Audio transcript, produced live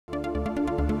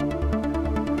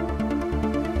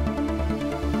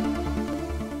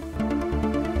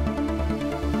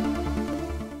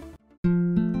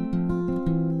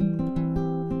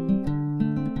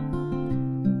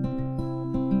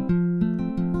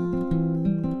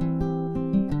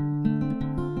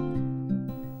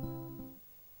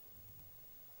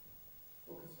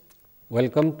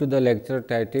Welcome to the lecture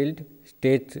titled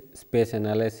State Space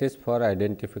Analysis for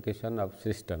Identification of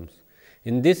Systems.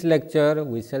 In this lecture,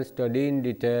 we shall study in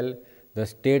detail the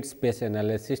state space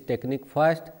analysis technique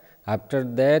first. After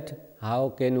that, how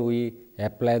can we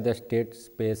apply the state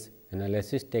space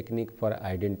analysis technique for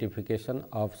identification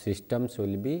of systems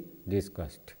will be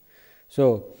discussed.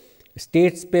 So,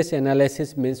 state space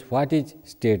analysis means what is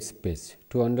state space?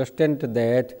 To understand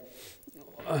that,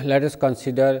 let us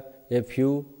consider a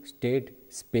few state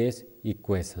space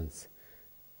equations.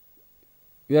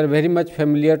 You are very much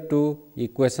familiar to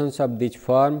equations of this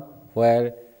form,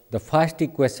 where the first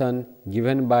equation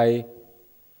given by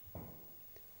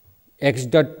x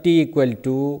dot t equal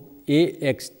to a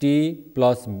x t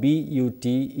plus b u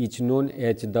t is known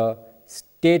as the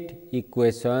state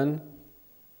equation,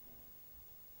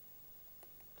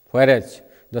 whereas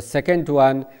the second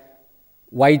one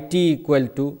y t equal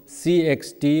to c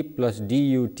x t plus d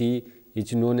u t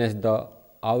is known as the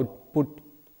output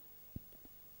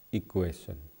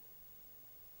equation.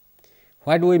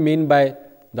 What do we mean by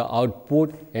the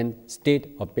output and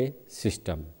state of a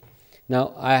system?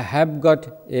 Now, I have got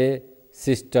a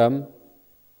system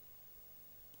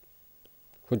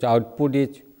whose output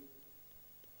is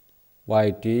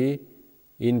y t,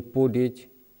 input is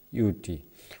u t,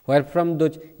 where from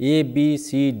those a, b,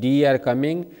 c, d are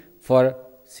coming. For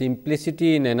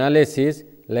simplicity in analysis,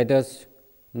 let us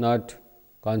not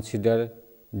consider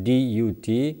d u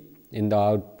t in the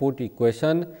output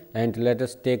equation, and let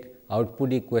us take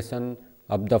output equation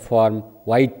of the form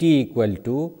y t equal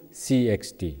to c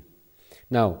x t.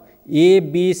 Now, a,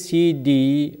 b, c,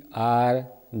 d are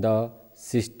the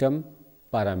system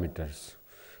parameters.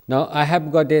 Now, I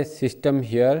have got a system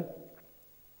here.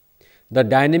 The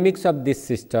dynamics of this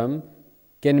system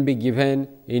can be given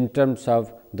in terms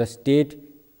of the state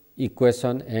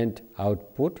equation and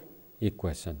output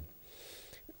equation.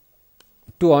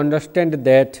 To understand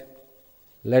that,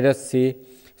 let us see,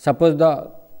 suppose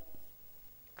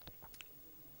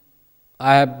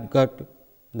I have got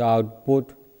the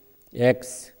output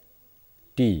x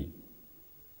t.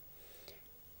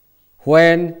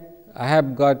 When I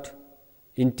have got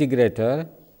integrator,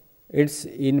 its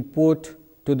input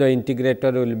to the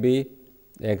integrator will be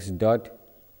x dot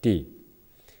t.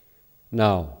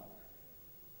 Now,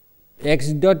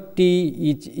 x dot t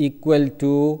is equal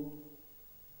to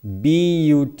b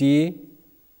u t,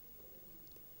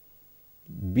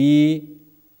 b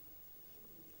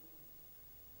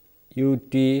u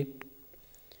t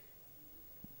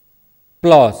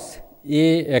plus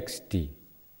a x t.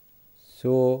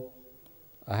 So,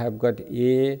 I have got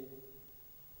a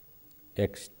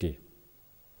x t.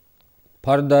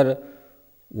 Further,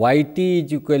 y t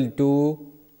is equal to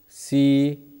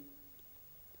c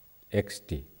x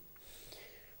t.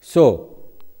 So,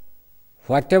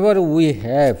 whatever we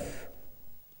have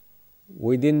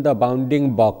within the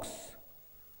bounding box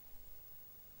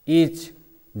is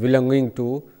belonging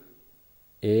to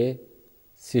a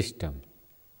system,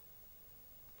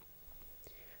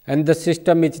 and the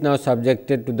system is now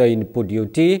subjected to the input u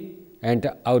t and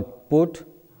output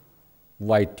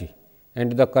y t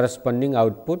and the corresponding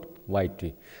output y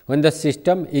t. When the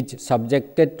system is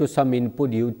subjected to some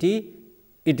input u t,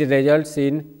 it results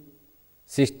in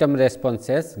system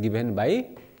responses given by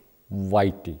y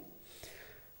t.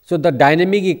 So, the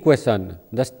dynamic equation,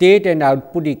 the state and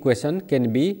output equation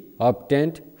can be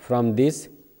obtained from this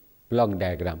block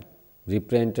diagram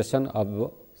representation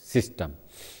of system.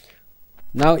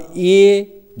 Now, a,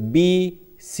 b,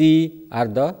 c are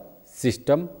the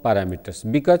system parameters,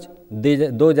 because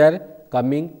those are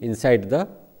coming inside the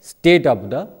state of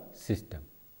the system.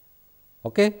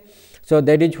 Okay. So,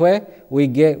 that is why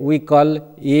we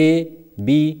call a,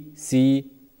 b,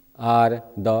 c are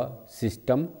the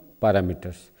system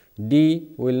parameters. D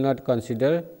will not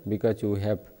consider, because you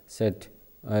have set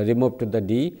removed the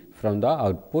D from the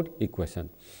output equation.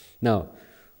 Now,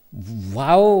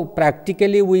 how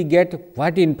practically we get,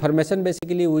 what information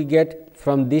basically we get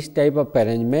from this type of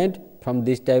arrangement, from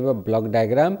this type of block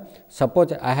diagram?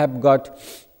 Suppose I have got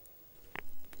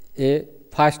a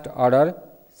first order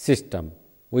system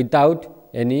without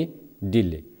any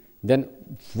delay, then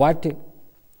what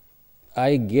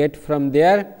I get from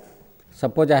there?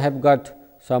 Suppose I have got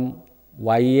some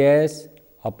y s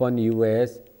upon u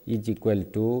s is equal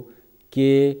to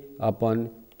k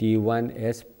upon t 1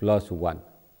 s plus 1.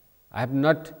 I have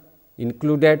not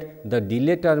included the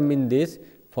delay term in this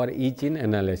for each in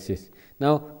analysis.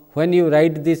 Now, when you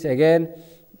write this again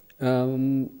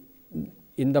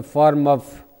in the form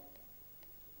of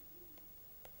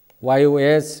y u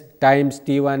s times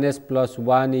t 1 s plus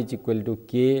 1 is equal to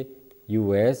k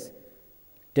u s,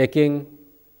 taking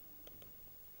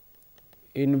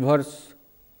inverse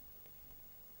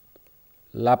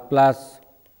Laplace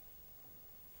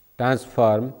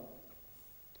transform,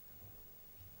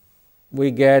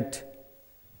 we get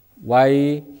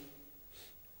y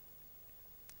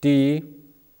t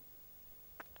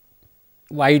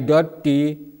y dot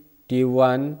t t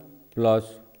 1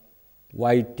 plus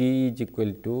y t is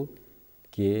equal to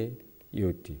k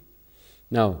u t.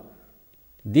 Now,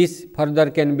 this further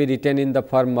can be written in the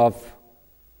form of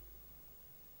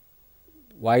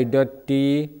y dot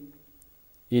t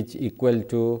is equal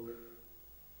to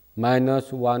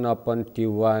minus 1 upon t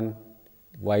 1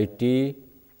 y t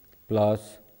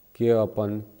plus k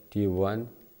upon t 1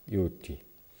 u t.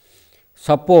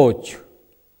 Suppose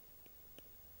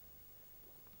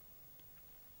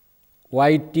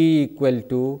y t equal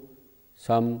to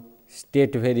some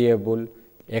state variable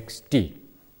x t.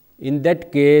 In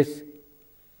that case,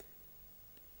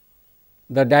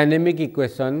 the dynamic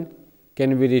equation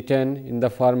can be written in the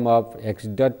form of x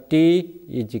dot t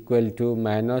is equal to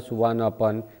minus 1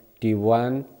 upon t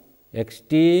 1 x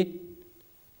t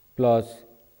plus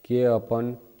k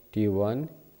upon t 1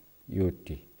 u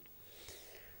t.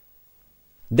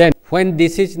 Then, when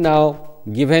this is now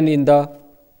given in the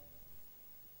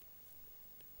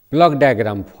block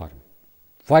diagram form,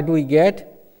 what we get?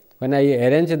 When I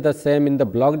arrange the same in the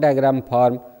block diagram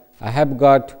form, I have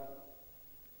got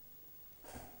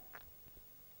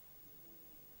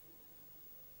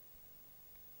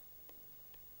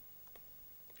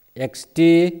x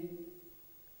t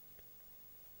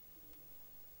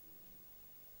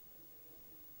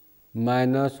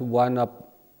minus 1 up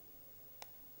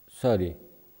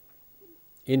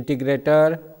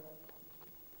integrator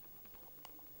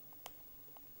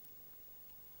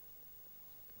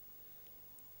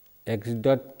x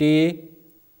dot t,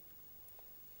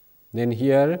 then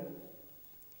here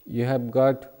you have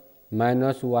got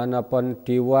minus 1 upon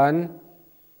t 1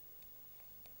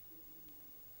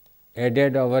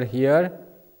 added over here,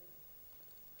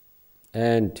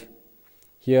 and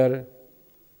here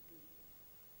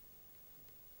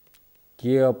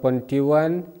k upon t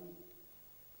 1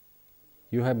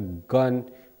 you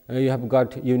have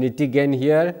got unity gain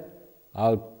here,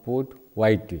 output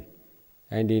y t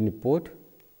and input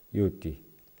u t.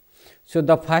 So,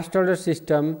 the first order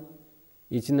system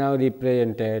is now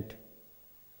represented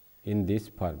in this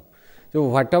form. So,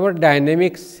 whatever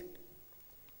dynamics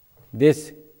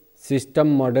this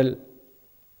system model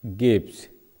gives,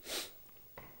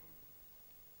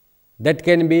 that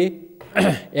can be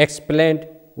explained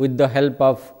with the help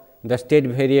of the state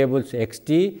variables x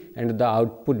t and the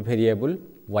output variable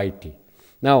y t.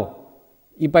 Now,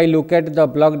 if I look at the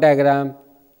block diagram,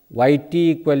 y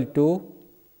t equal to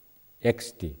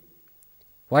x t.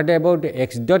 What about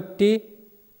x dot t?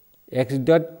 X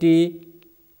dot t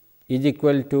is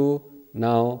equal to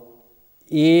now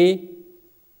a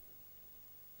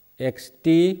x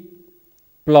t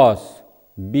plus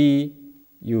b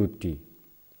u t,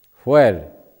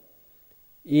 where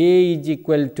a is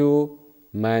equal to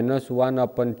minus 1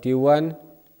 upon t 1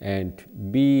 and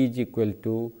b is equal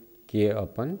to k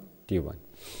upon t 1.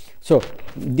 So,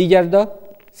 these are the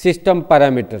system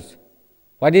parameters.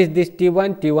 What is this t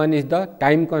 1? T 1 is the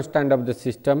time constant of the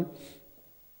system.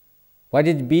 What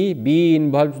is b? B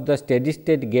involves the steady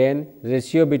state gain,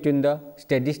 ratio between the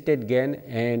steady state gain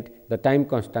and the time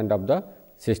constant of the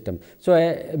system. So,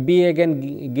 b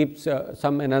again gives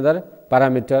some another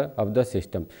parameter of the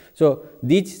system. So,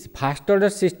 these first order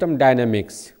system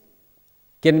dynamics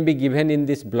can be given in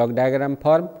this block diagram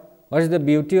form. What is the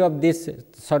beauty of this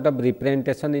sort of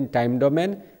representation in time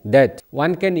domain? That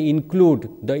one can include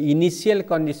the initial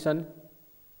condition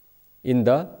in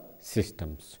the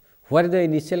systems. Where the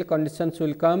initial conditions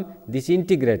will come? This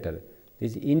integrator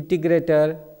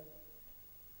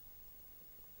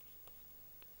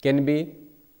can be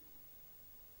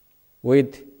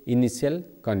with initial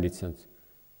conditions.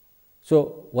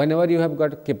 So, whenever you have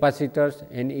got capacitors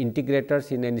and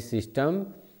integrators in any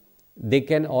system, they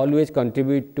can always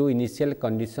contribute to initial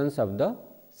conditions of the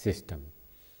system,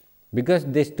 because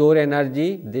they store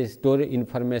energy, they store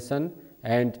information,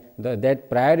 and that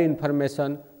prior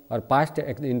information or past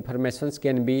informations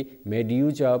can be made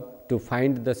use of to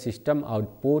find the system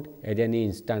output at any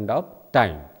instant of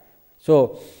time.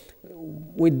 So,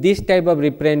 with this type of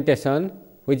representation,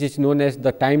 which is known as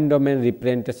the time domain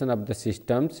representation of the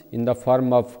systems in the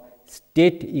form of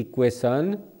state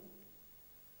equation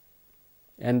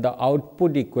and the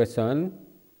output equation,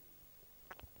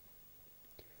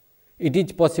 it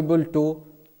is possible to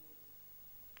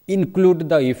include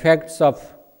the effects of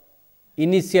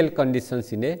initial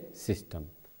conditions in a system.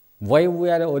 Why we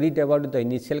are worried about the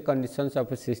initial conditions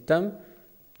of a system?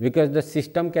 because the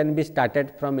system can be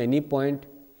started from any point,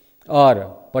 or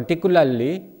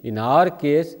particularly in our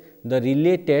case the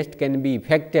relay test can be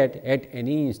effected at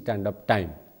any instant of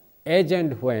time as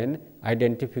and when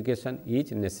identification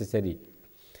is necessary.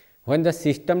 When the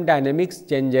system dynamics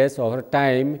changes over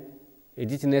time,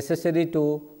 it is necessary to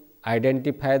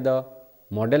identify the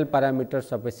model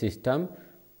parameters of a system,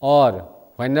 or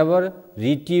whenever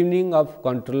retuning of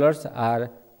controllers are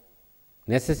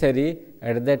necessary,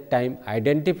 at that time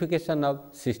identification of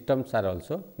systems are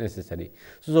also necessary.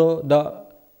 So, the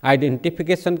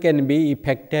identification can be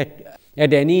effected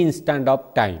at any instant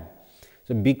of time.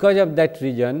 So, because of that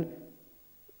reason,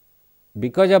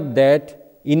 because of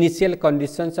that, initial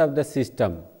conditions of the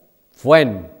system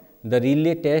when the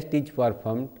relay test is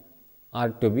performed are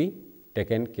to be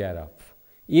taken care of.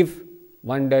 If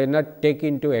one does not take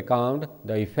into account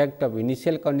the effect of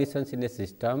initial conditions in a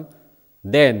system,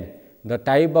 then the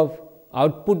type of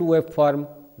output waveform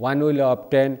one will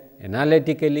obtain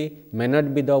analytically may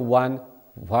not be the one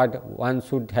what one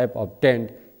should have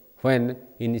obtained when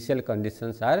initial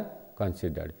conditions are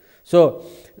considered. So,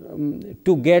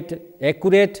 to get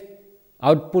accurate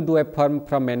output waveform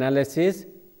from analysis,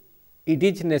 it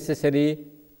is necessary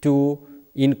to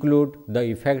include the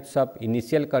effects of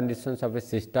initial conditions of a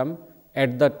system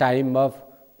at the time of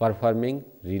performing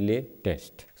relay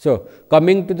test. So,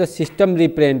 coming to the system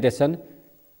representation,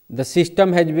 the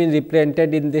system has been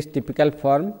represented in this typical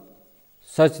form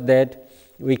such that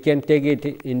we can take it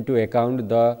into account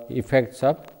the effects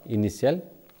of initial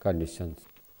conditions.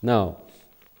 Now,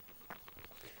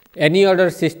 any order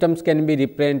systems can be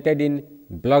represented in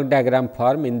block diagram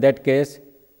form. In that case,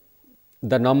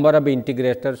 the number of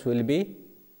integrators will be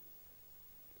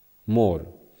more.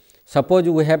 Suppose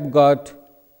we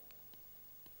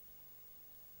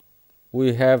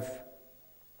have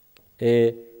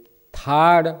a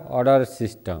third order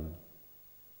system,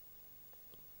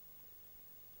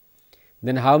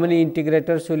 then how many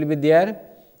integrators will be there?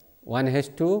 One has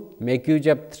to make use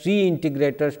of 3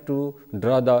 integrators to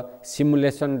draw the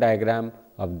simulation diagram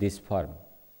of this form.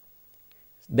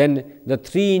 Then the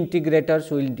 3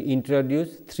 integrators will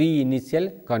introduce 3 initial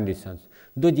conditions.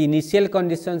 Those initial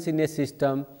conditions in a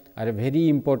system are very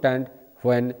important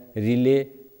when relay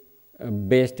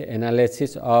based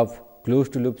analysis of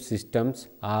closed loop systems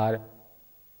are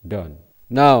done.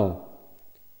 Now,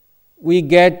 we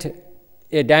get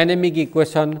a dynamic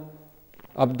equation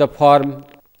of the form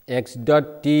x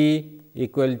dot t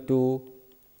equal to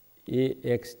a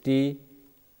x t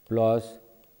plus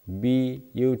b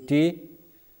u t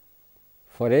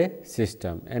for a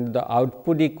system, and the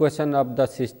output equation of the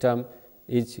system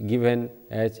is given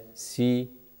as c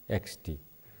x t.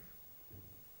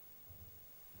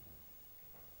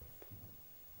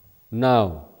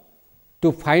 Now,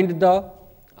 to find the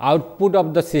output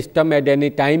of the system at any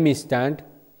time instant,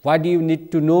 what you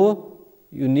need to know?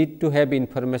 You need to have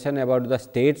information about the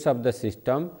states of the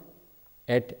system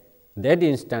at that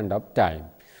instant of time.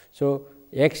 So,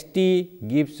 x t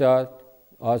gives us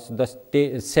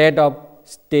the set of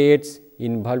states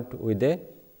involved with a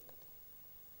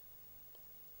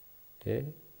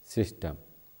system.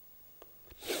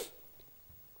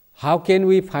 How can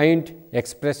we find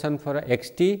expression for x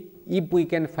t? If we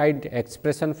can find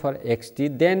expression for x t,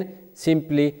 then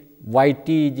simply y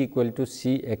t is equal to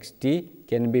c x t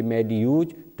can be made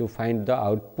use to find the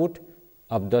output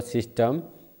of the system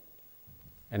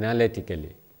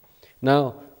analytically.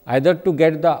 Now, either to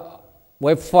get the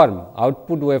waveform,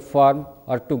 output waveform,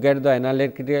 or to get the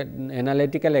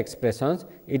analytical expressions,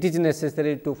 it is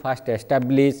necessary to first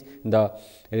establish the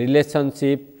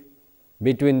relationship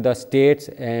between the states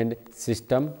and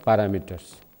system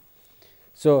parameters.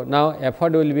 So, now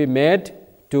effort will be made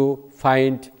to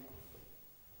find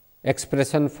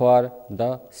expression for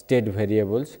the state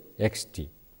variables x t.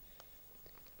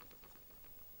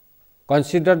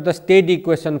 Consider the state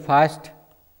equation first.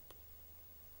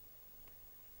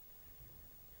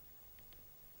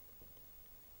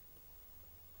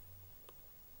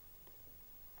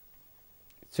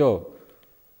 So,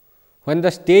 when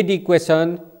the state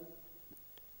equation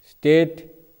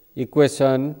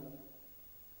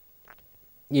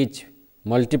is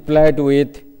multiplied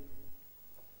with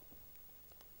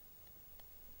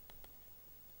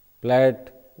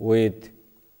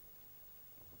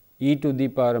e to the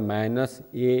power minus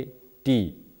a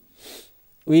t,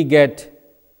 we get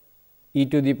e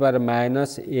to the power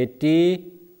minus a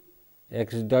t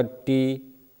x dot t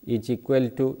is equal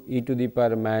to e to the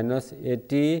power minus a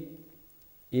t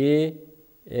a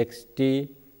x t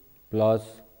plus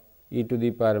e to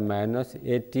the power minus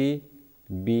a t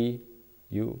b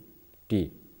u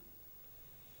t.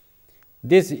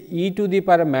 This e to the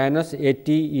power minus at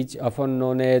is often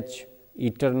known as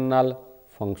eternal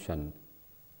function.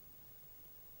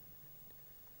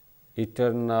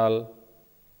 Eternal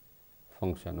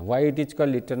function. Why it is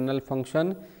called eternal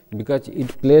function? Because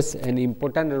it plays an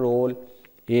important role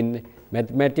in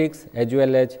mathematics as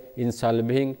well as in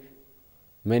solving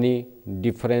many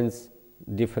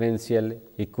differential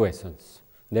equations.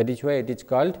 That is why it is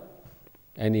called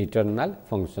an eternal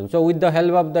function. So, with the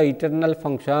help of the eternal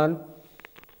function,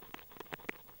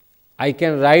 I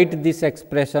can write this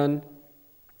expression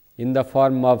in the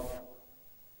form of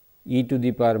e to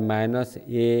the power minus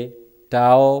a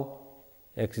tau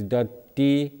x dot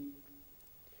t.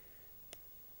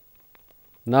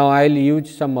 Now, I will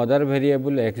use some other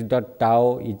variable x dot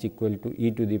tau is equal to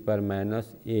e to the power minus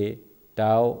a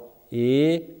tau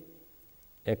a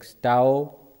x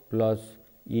tau plus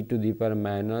e to the power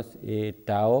minus a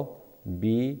tau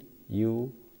b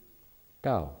u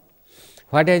tau.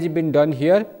 What has been done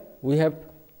here? We have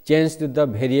changed the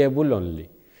variable only.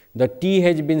 The t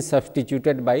has been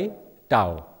substituted by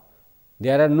tau.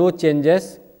 There are no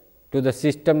changes to the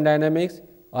system dynamics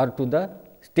or to the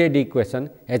state equation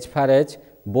as far as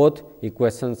both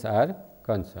equations are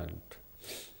concerned.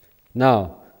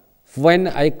 Now, when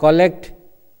I collect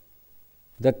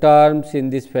the terms in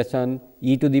this fashion,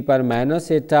 e to the power minus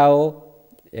a tau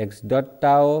x dot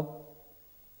tau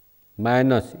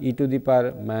minus e to the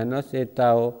power minus a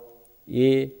tau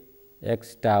a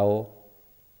x tau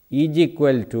is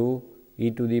equal to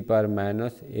e to the power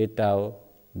minus a tau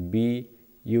b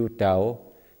u tau.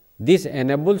 This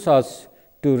enables us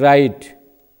to write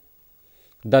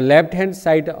the left hand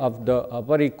side of the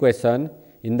upper equation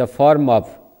in the form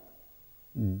of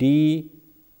d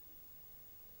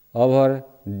over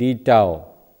d tau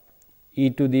e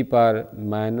to the power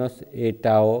minus a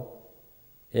tau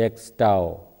x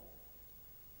tau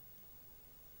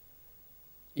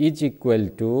is equal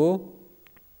to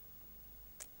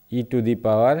e to the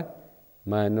power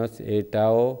minus a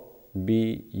tau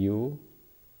b u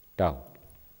tau.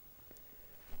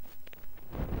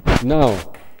 Now,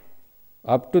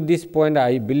 up to this point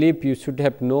I believe you should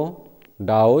have no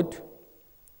doubt.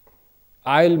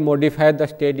 I will modify the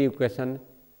state equation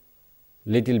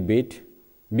little bit,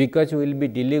 because we will be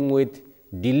dealing with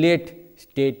delayed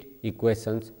state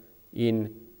equations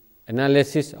in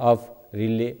analysis of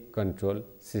relay control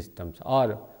systems,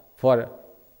 or for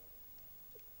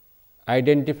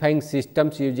identifying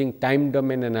systems using time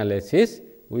domain analysis,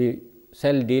 we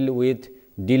shall deal with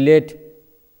delayed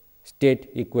state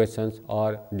equations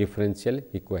or differential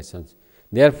equations.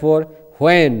 Therefore,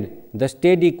 when the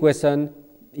state equation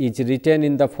is written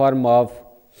in the form of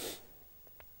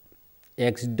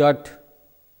x dot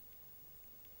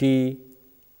t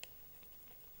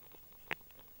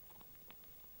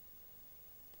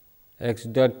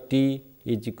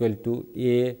is equal to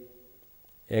a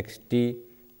x t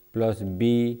plus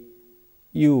b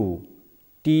u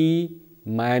t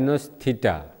minus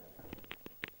theta,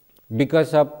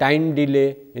 because of time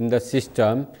delay in the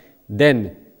system,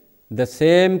 then the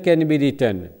same can be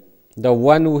written, the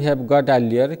one we have got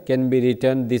earlier can be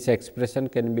written, this expression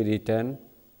can be written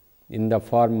in the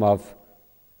form of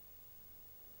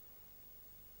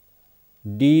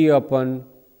d upon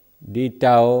d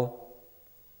tau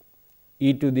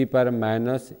e to the power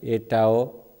minus a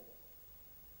tau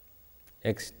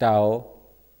x tau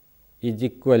is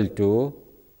equal to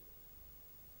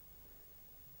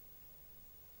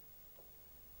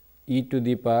e to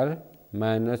the power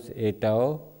minus a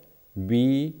tau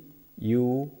b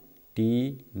u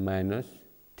t minus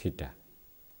theta.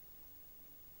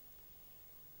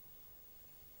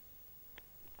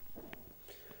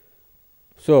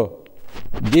 So,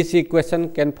 this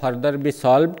equation can further be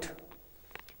solved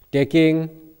taking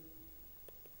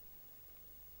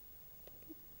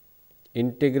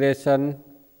integration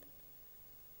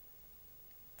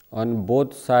on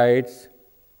both sides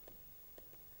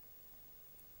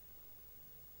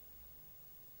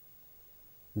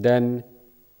then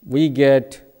we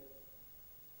get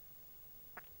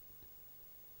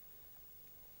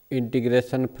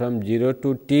integration from 0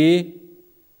 to t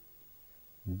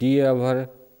d over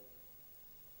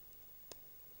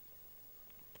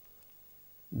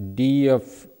d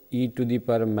of e to the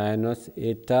power minus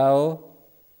a tau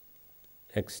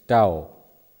x tau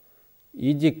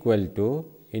is equal to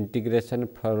integration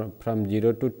from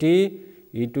 0 to t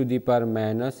e to the power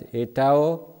minus a tau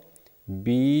b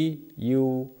u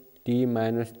t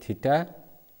minus theta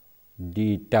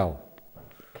d tau.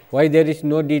 Why there is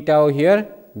no d tau here?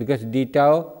 Because d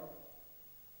tau,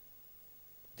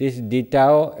 this d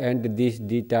tau and this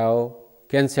d tau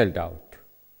cancelled out.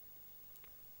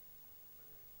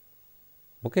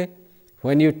 Okay.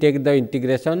 when you take the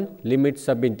integration, limits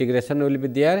of integration will be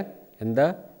there and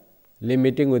the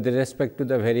limiting with respect to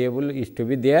the variable is to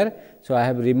be there. So, I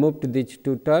have removed these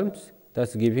two terms,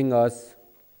 thus giving us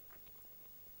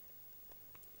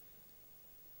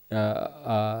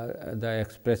the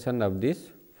expression of this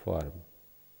form.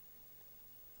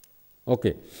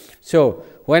 Okay. So,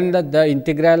 when the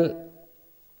integral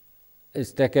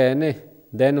is taken,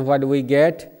 then what we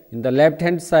get? In the left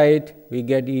hand side, we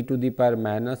get e to the power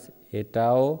minus a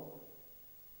tau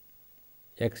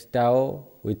x tau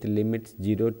with limits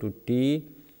 0 to t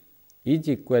is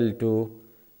equal to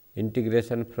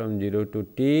integration from 0 to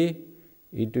t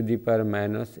e to the power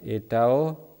minus a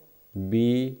tau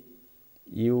b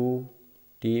u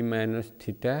t minus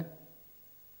theta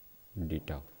d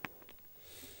tau.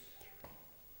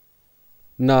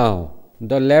 Now,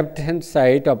 the left hand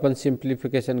side upon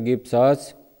simplification gives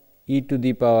us e to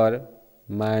the power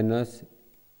minus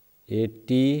a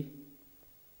t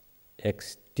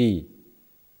x t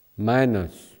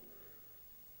minus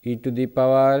e to the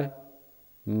power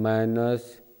minus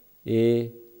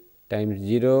a times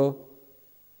 0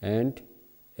 and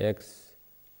x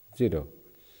 0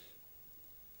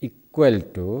 equal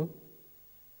to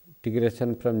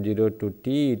integration from 0 to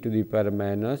t e to the power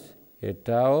minus a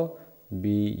tau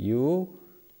b u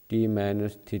t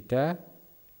minus theta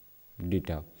d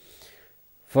tau.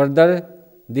 Further,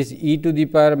 this e to the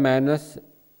power minus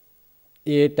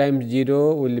a times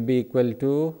 0 will be equal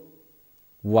to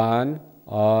 1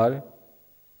 or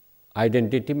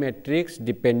identity matrix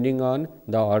depending on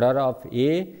the order of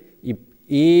A. If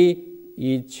A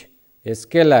is a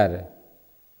scalar,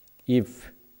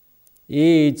 if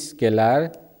A is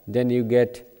scalar, then you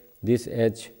get this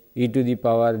as e to the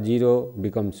power 0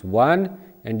 becomes 1,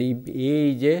 and if A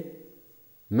is a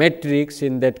matrix,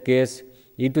 in that case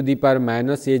e to the power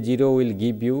minus a 0 will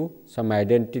give you some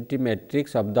identity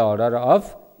matrix of the order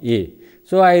of A.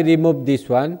 So, I remove this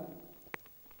one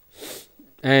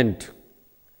and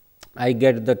I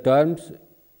get the terms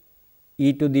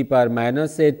e to the power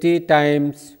minus a t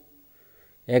times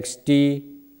x t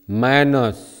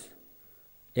minus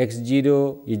x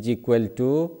 0 is equal to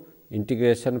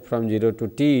integration from 0 to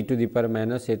t e to the power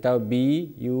minus a tau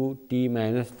b u t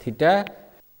minus theta.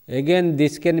 Again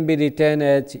this can be written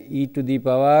as e to the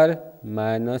power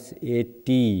minus a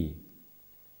t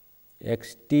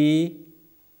x t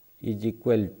is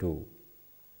equal to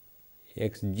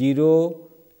x 0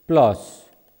 plus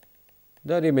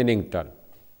the remaining term.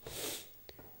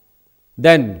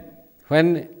 Then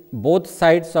when both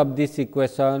sides of this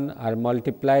equation are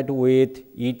multiplied with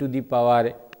e to the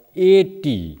power a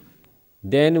t,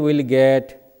 then we will get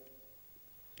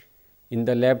in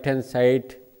the left hand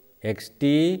side x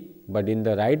t, but in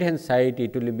the right hand side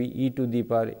it will be e to the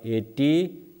power a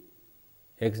t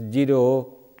x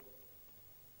 0,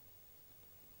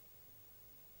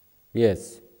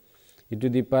 yes, e to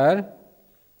the power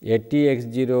a t x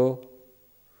 0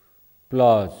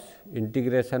 plus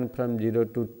integration from 0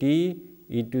 to t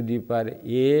e to the power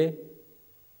a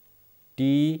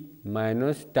t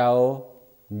minus tau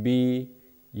b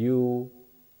u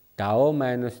tau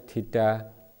minus theta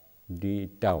d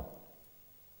tau.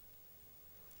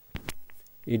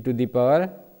 E to the power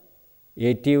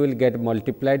a t will get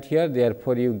multiplied here,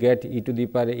 therefore, you get e to the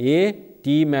power a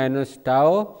t minus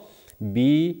tau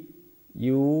b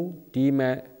u t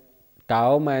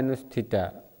tau minus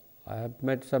theta. I have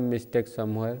made some mistake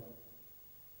somewhere.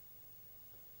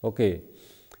 Okay.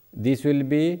 This will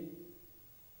be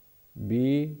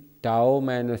b tau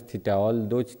minus theta, all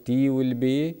those t will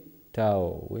be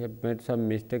tau. We have made some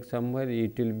mistake somewhere,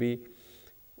 it will be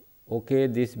okay.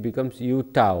 This becomes u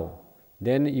tau,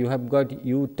 then you have got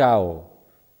u tau,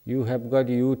 you have got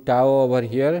u tau over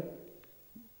here,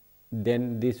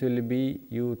 then this will be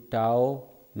u tau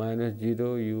minus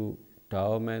 0, u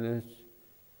tau minus,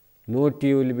 no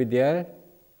t will be there,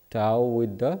 tau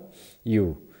with the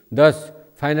u. Thus,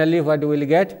 finally, what we will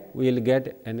get? We will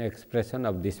get an expression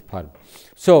of this form.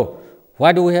 So,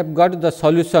 what we have got? The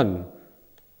solution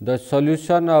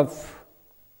of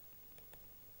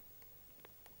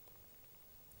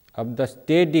the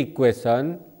state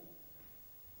equation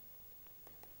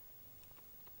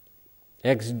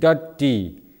x dot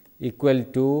t equal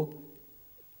to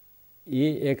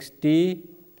a x t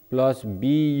plus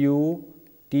b u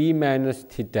t minus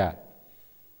theta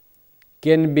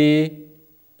can be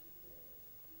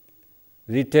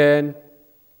written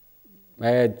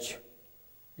as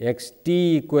x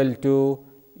t equal to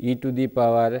e to the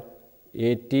power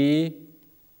a t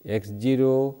x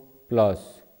 0 plus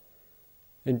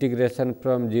integration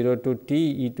from 0 to t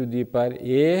e to the power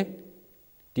a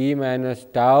t minus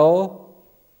tau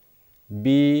b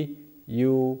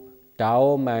u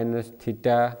tau minus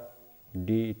theta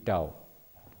d tau.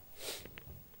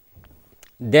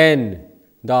 Then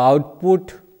the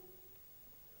output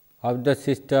of the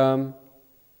system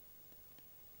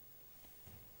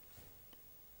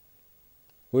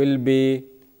will be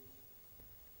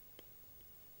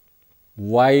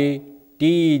y t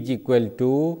is equal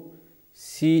to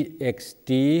c x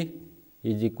t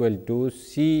is equal to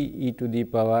c e to the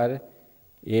power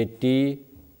a t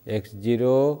x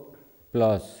 0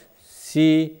 plus c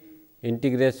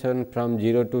integration from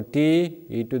 0 to t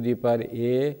e to the power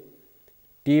a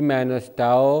t minus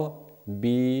tau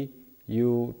b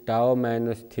u tau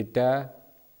minus theta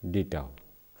d tau.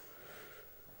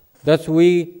 Thus, we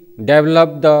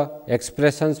develop the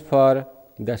expressions for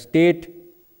the state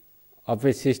of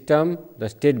a system, the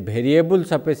state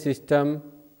variables of a system.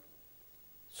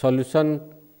 Solution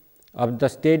of the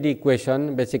state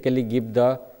equation basically give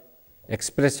the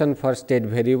expression for state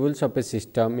variables of a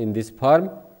system in this form,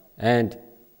 and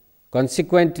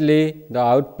consequently the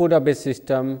output of a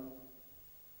system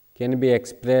can be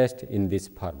expressed in this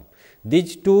form.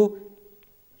 These two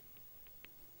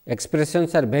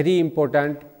expressions are very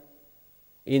important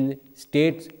in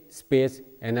state space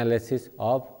analysis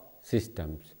of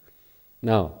systems.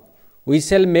 Now, we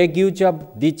shall make use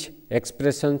of these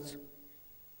expressions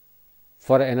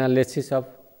for analysis of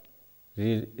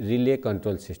relay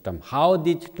control system. How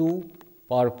these two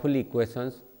powerful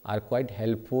equations are quite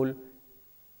helpful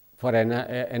for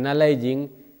analyzing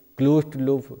closed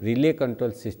loop relay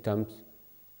control systems,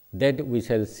 that we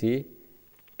shall see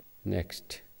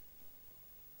next.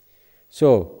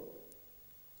 So,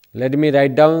 let me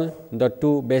write down the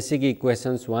two basic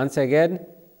equations once again.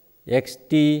 X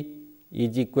t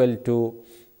is equal to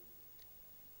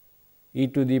e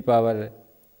to the power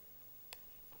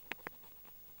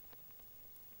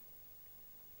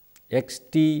x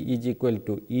t is equal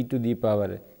to e to the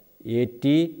power a t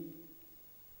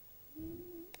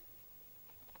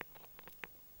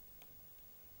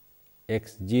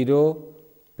x 0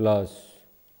 plus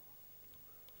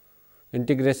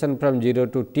integration from 0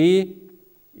 to t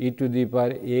e to the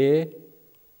power a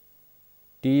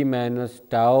t minus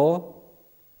tau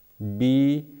b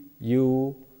u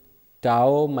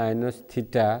tau minus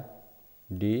theta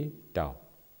d tau.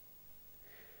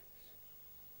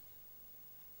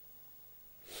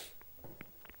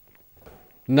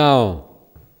 Now,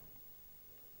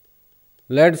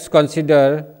 let us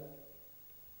consider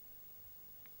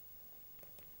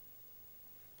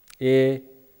a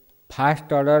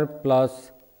first order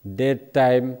plus dead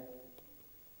time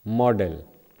model.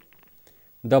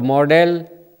 The model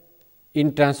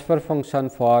in transfer function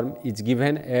form is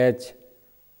given as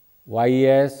y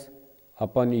s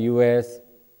upon u s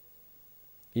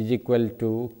is equal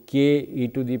to k e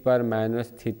to the power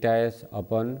minus theta s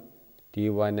upon t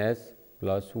 1 s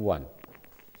plus 1.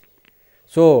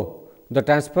 So, the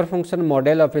transfer function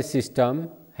model of a system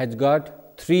has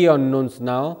got three unknowns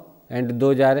now, and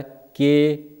those are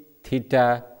k,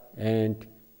 theta and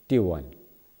t 1.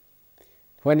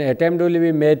 When attempt will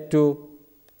be made to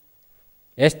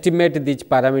estimate these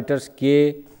parameters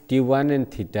k, t 1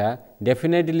 and theta,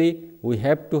 definitely we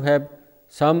have to have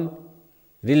some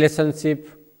relationship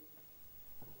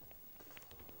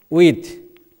with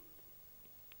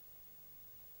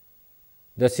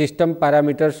the system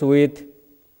parameters with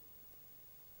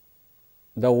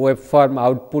the waveform,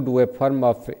 output waveform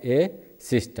of a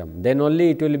system, then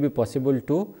only it will be possible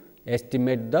to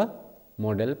estimate the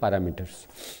model parameters.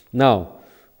 Now,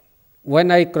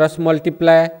 when I cross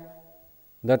multiply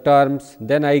the terms,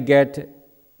 then I get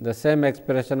the same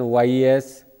expression y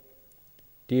s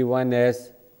t 1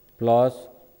 s plus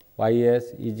y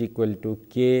s is equal to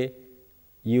k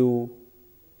u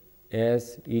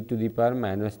s e to the power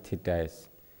minus theta s.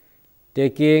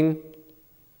 Taking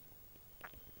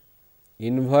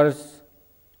inverse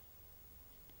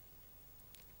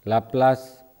Laplace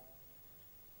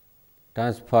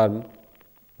transform,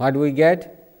 what we get?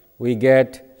 We get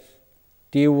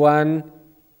t 1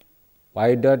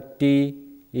 y dot t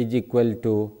is equal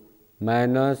to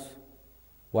minus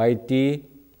y t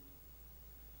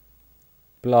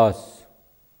plus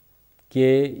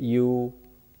k u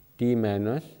t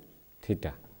minus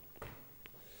theta,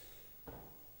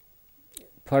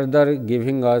 further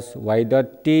giving us y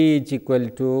dot t is equal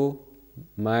to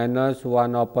minus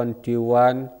 1 upon t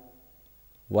 1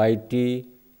 y t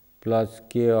plus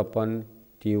k upon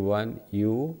t 1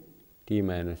 u t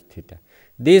minus theta.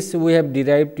 This we have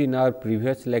derived in our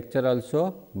previous lecture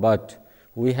also, but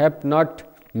we have not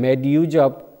made use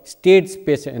of state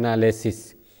space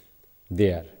analysis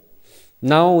there.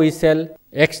 Now, we shall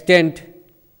extend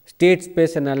state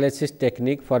space analysis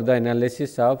technique for the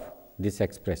analysis of this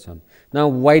expression. Now,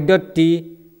 y dot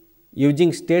t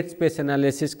using state space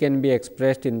analysis can be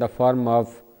expressed in the form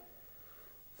of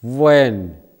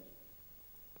when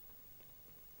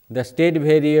the state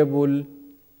variable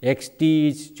x t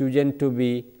is chosen to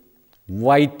be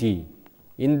y t.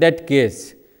 In that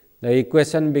case, the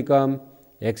equation become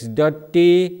x dot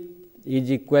t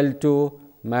is equal to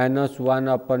minus 1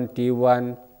 upon t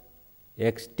 1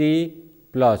 x t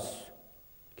plus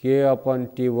k upon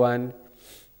t 1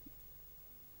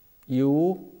 u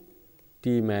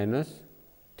t minus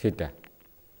theta.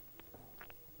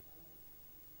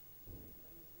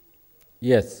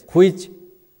 Yes, which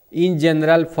in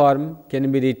general form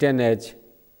can be written as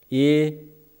a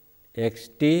x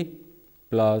t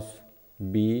plus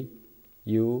b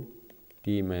u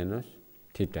t minus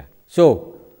theta.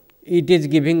 So, it is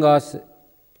giving us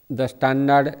the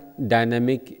standard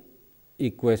dynamic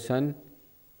equation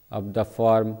of the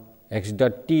form x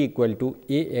dot t equal to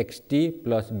a x t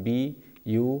plus b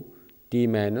u t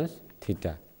minus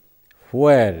theta,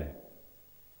 where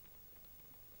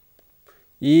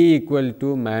E equal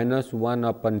to minus 1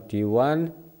 upon t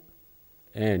 1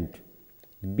 and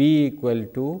b equal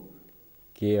to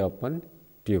k upon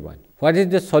t 1. What is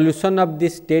the solution of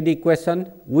this state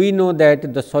equation? We know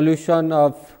that the solution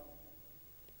of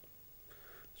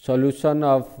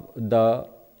the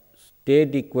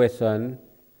state equation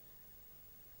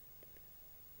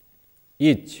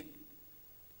is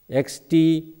x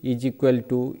t is equal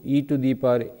to e to the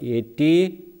power a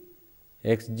t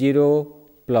x 0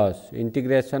 plus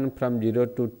integration from 0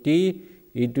 to t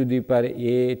e to the power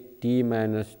a t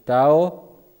minus tau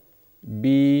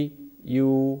b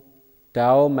u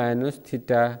tau minus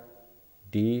theta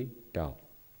d tau.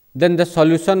 Then the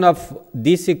solution of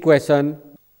this equation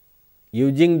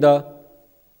using the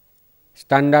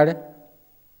standard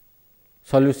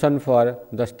solution for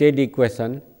the state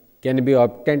equation can be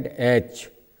obtained as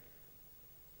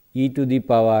e to the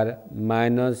power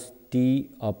minus t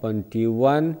upon t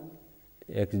 1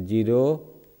 x 0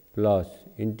 plus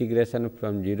integration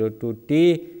from 0 to t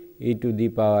e to the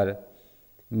power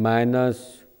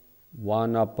minus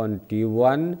 1 upon t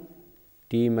 1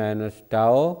 t minus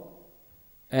tau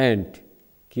and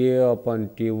k upon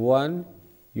t 1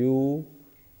 u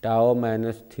tau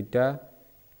minus theta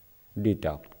d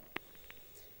tau.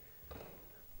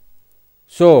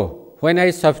 So, when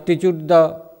I substitute the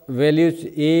values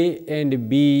a and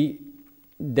b,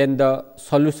 then the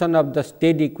solution of the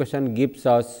state equation gives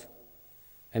us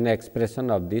an expression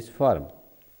of this form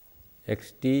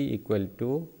x t equal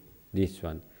to this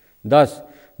one. Thus,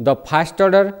 the first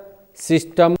order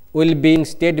system will be in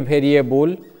state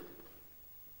variable,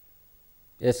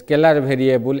 a scalar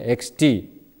variable x t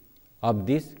of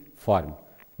this form.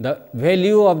 The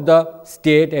value of the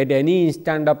state at any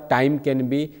instant of time can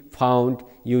be found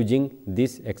using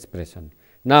this expression.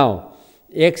 Now,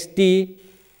 x t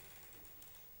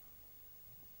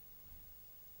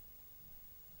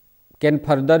can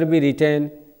further be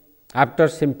written after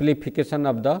simplification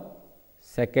of the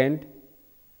second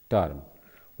term.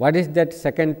 What is that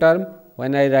second term?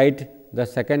 When I write the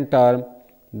second term,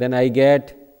 then I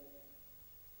get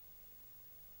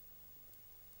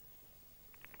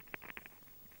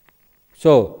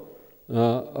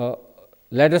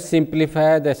let us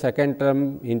simplify the second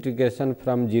term integration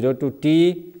from 0 to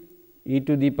t e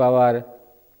to the power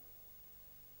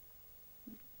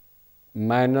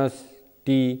minus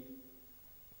t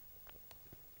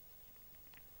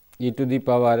e to the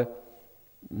power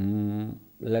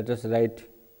let us write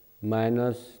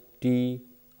minus t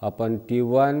upon t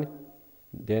 1,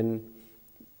 then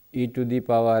e to the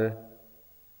power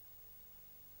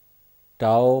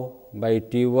tau by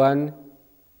t 1,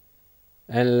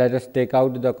 and let us take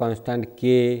out the constant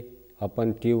k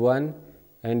upon t 1,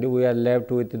 and we are left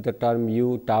with the term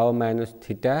u tau minus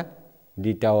theta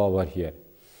d tau over here.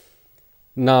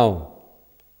 Now,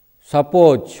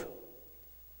 suppose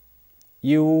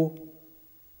u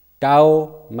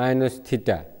tau minus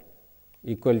theta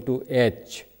equal to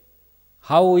h.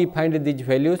 How we find these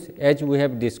values? As we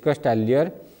have discussed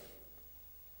earlier,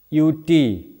 u t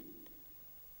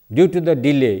due to the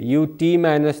delay u t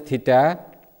minus theta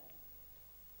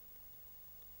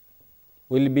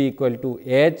will be equal to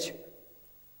h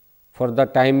for the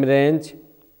time range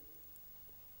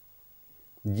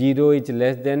 0 is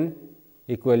less than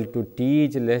equal to t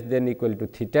is less than equal to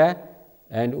theta,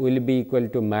 and will be equal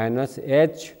to minus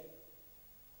h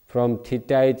from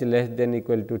theta is less than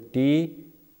equal to t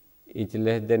is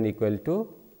less than equal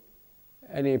to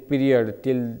any period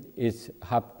till is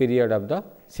half period of the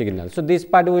signal. So, this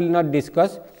part we will not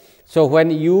discuss. So, when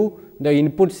the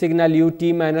input signal u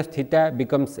t minus theta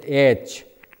becomes h,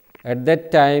 at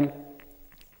that time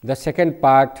The second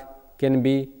part can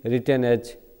be written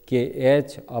as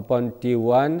kh upon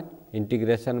T1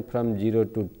 integration from 0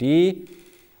 to t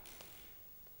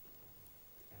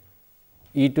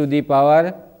e to the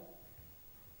power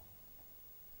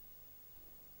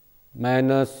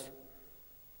minus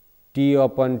t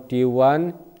upon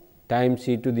T1 times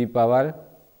e to the power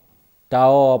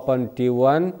tau upon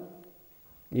T1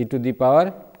 e to the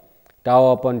power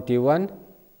tau upon T1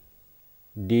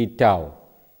 d tau.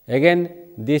 Again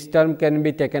this term can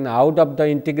be taken out of the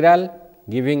integral,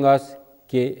 giving us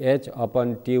kh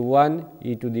upon T1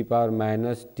 e to the power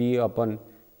minus t upon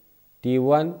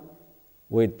T1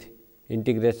 with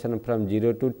integration from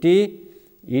 0 to t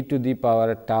e to the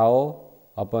power tau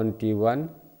upon T1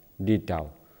 d tau,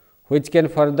 which can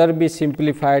further be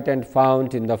simplified and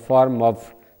found in the form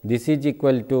of this is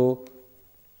equal to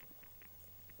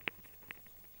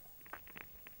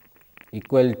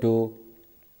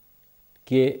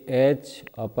kh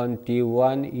upon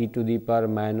T1 e to the power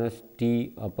minus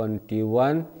t upon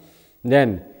T1,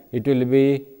 then it will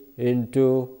be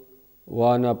into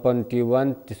 1 upon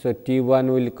T1. So,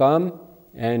 T1 will come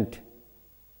and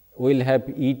we will have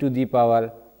e to the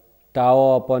power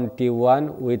tau upon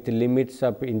T1 with limits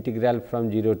of integral from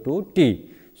 0 to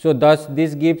t. So, thus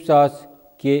this gives us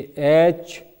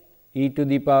kh e to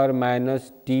the power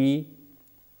minus t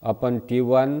upon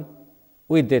T1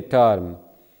 with the term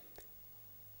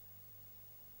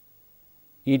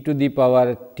e to the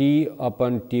power t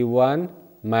upon T1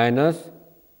 minus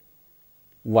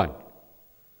 1.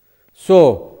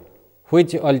 So,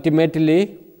 which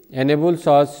ultimately enables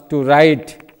us to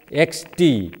write x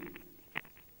t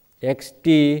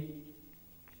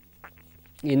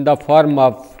in the form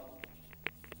of.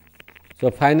 So,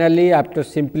 finally, after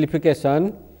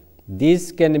simplification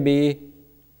this can be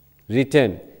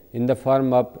written in the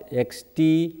form of x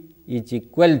t is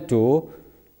equal to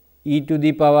e to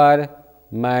the power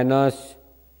minus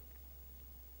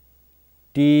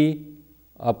t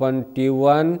upon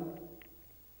T1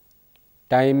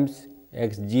 times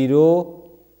x 0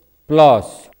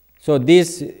 plus. So,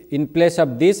 this in place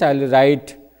of this I will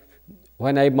write,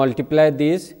 when I multiply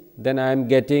this, then I am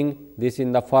getting this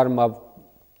in the form of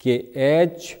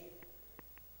kh,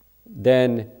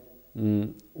 then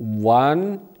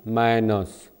 1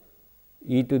 minus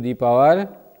e to the power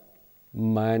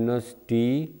minus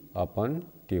t upon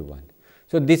T1.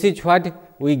 So, this is what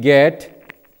we get,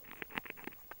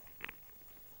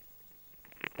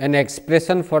 an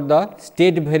expression for the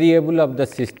state variable of the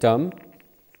system.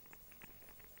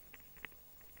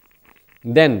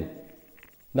 Then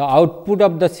the output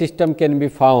of the system can be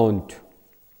found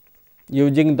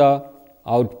using the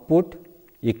output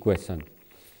equation.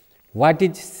 What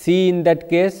is C in that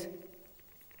case?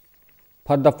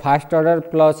 For the first order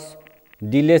plus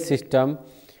delay system,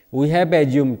 we have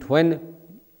assumed, when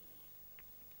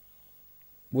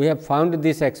we have found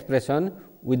this expression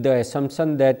with the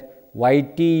assumption that y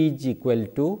t is equal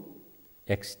to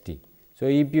x t. So,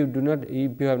 if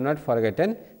you have not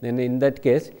forgotten, then in that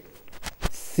case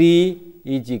C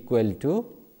is equal to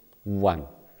 1.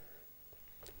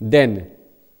 Then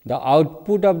the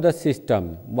output of the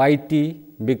system y t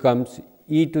becomes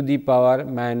e to the power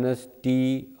minus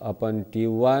t upon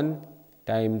T1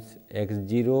 times x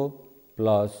 0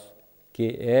 plus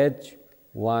kh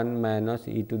 1 minus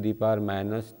e to the power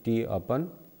minus t upon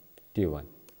T1.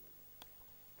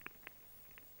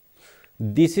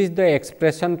 This is the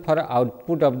expression for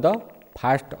output of the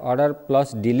first order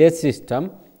plus delay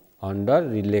system under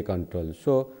relay control.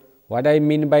 So, what I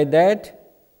mean by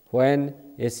that? When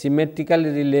a symmetrical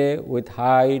relay with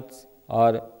heights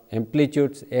or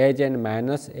amplitudes h and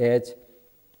minus h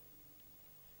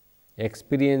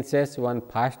experiences one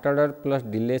first order plus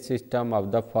delay system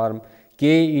of the form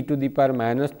k e to the power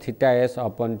minus theta s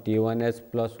upon T1 s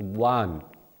plus 1,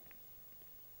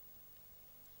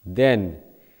 then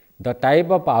the type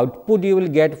of output you will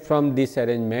get from this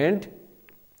arrangement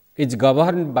is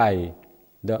governed by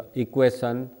the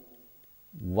equation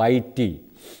y t,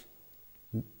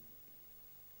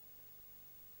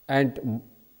 and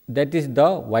that is the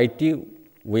y t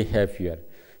we have here.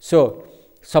 So,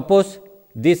 suppose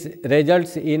this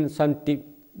results in some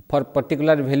for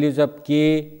particular values of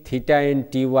k, theta and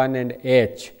T1 and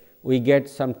h, we get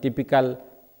some typical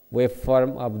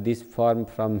waveform of this form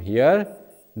from here.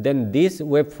 Then this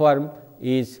waveform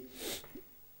is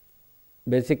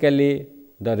basically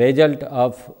the result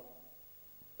of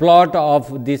plot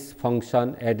of this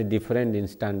function at different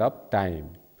instant of time.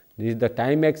 This is the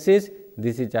time axis,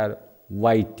 this is our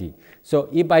y t. So,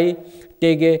 if I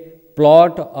take a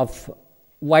plot of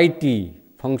y t,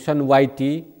 function y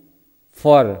t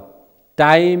for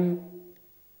time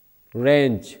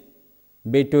range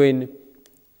between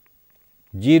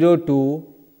 0 to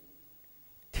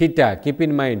theta. Keep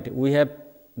in mind, we have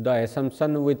the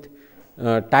assumption with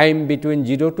time between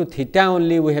 0 to theta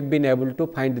only we have been able to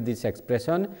find this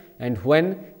expression, and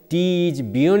when t is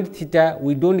beyond theta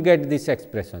we do not get this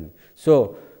expression.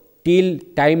 So, till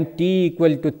time t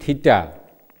equal to theta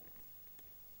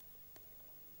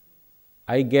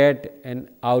I get an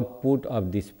output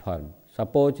of this form.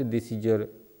 Suppose this is your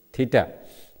theta,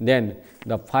 then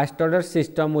the first order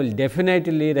system will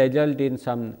definitely result in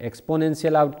some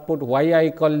exponential output. Why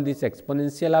I call this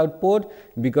exponential output?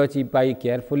 Because if I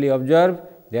carefully observe,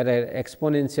 there are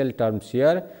exponential terms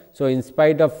here. So, in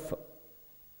spite of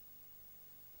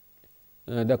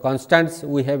the constants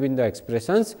we have in the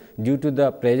expressions, due to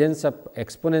the presence of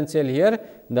exponential here,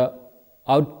 the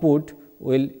output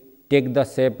will take the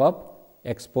shape of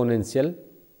exponential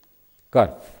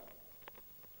curve.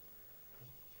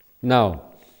 Now,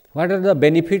 what are the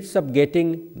benefits of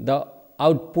getting the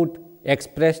output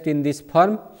expressed in this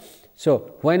form?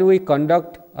 So, when we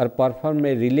conduct or perform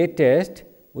a relay test,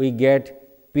 we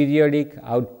get periodic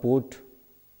output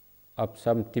of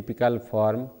some typical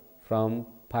form from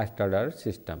first order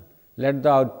system. Let the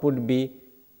output be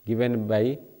given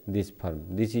by this form.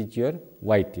 This is your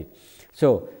y t.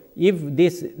 So, if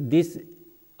this is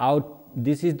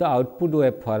the output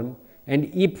waveform, and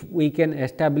if we can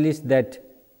establish that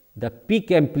the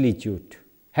peak amplitude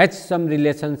has some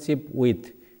relationship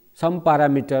with some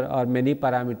parameter or many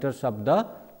parameters of the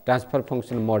transfer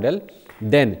function model,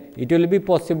 then it will be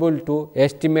possible to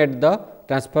estimate the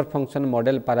transfer function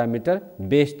model parameter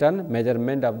based on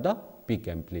measurement of the peak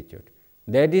amplitude.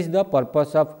 That is the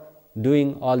purpose of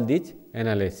doing all this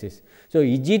analysis. So,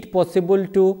 is it possible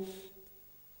to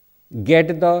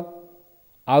get the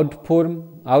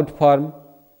outform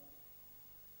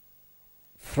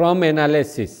from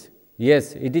analysis?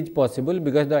 Yes, it is possible,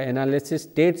 because the analysis,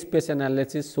 state space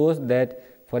analysis shows that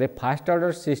for a first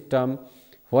order system,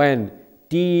 when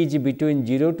t is between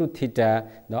 0 to theta,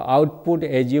 the output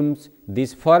assumes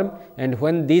this form, and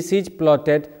when this is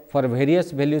plotted for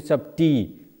various values of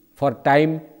t for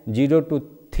time 0 to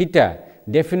theta,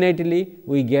 definitely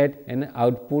we get an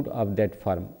output of that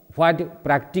form, what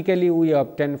practically we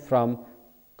obtain from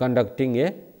conducting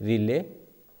a relay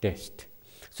test.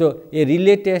 So, a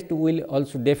relay test will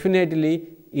also definitely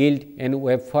yield an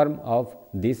waveform of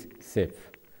this shape.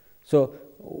 So,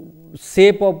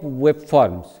 shape of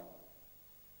waveforms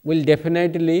will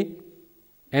definitely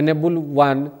enable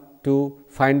one to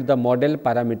find the model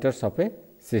parameters of a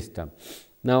system.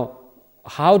 Now,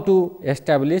 how to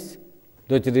establish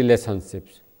those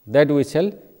relationships, that we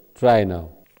shall try now.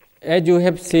 As you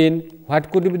have seen,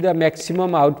 what could be the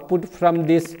maximum output from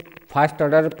this first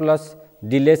order plus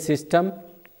delay system?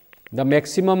 The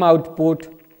maximum output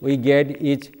we get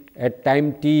is at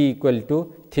time t equal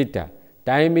to theta.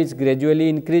 Time is gradually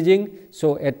increasing.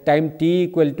 So, at time t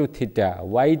equal to theta,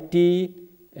 y t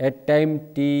at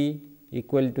time t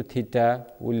equal to theta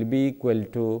will be equal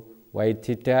to y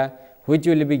theta, which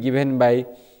will be given by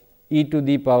e to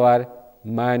the power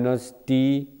minus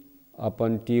t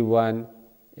upon t 1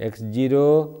 x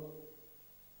 0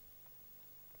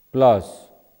 plus.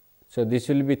 So, this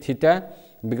will be theta,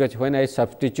 because when I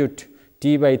substitute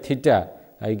t by theta,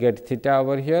 I get theta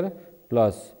over here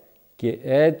plus k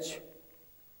h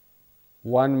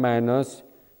 1 minus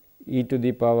e to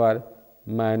the power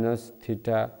minus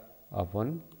theta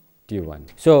upon t 1.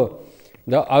 So,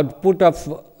 the output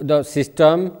of the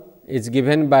system is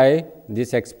given by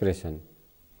this expression.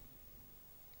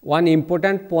 One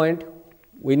important point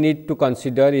we need to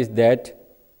consider is that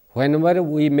whenever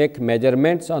we make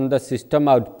measurements on the system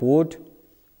output,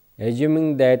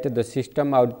 assuming that the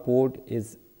system output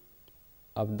is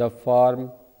of the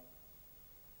form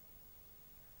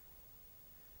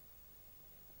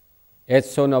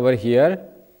as shown over here,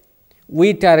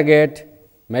 we target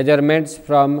measurements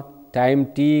from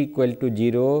time t equal to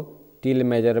 0 till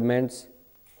measurements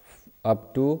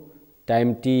up to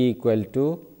time t equal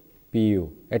to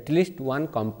pu, at least one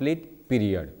complete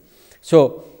period.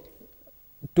 So,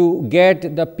 to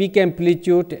get the peak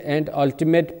amplitude and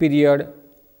ultimate period,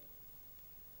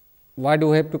 what do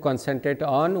we have to concentrate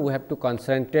on? We have to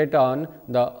concentrate on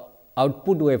the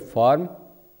output waveform,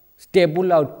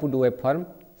 stable output waveform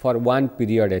for one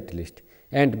period at least.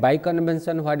 And by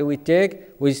convention, what do we take?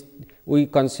 We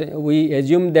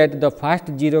assume that the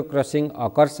first zero crossing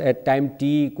occurs at time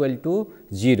t equal to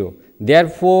 0.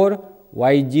 Therefore,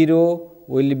 y 0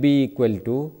 will be equal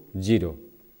to 0.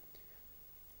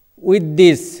 With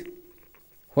this,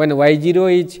 when y 0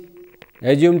 is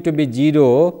assumed to be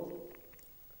 0,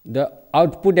 the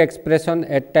output expression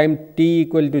at time t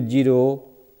equal to 0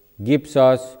 gives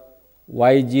us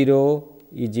y0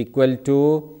 is equal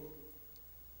to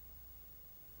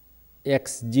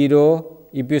x0.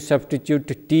 If you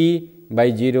substitute t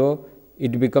by 0,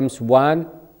 it becomes 1,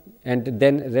 and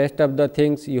then rest of the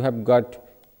things you have got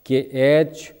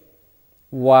kh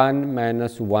 1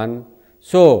 minus 1.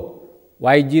 So,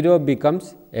 y0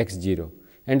 becomes x0,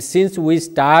 and since we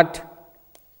start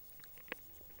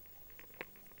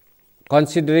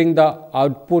considering the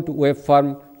output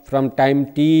waveform from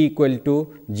time t equal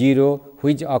to 0,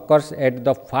 which occurs at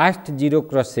the first zero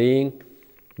crossing,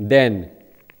 then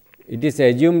it is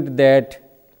assumed that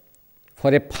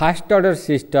for a first order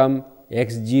system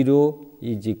x0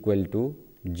 is equal to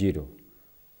 0.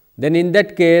 Then in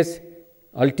that case,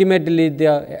 ultimately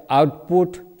the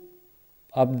output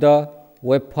of the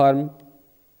waveform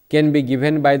can be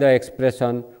given by the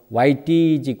expression yt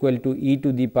is equal to e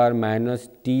to the power minus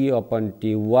t upon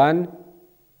t1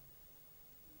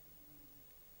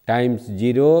 times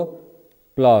 0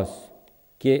 plus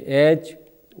kh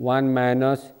 1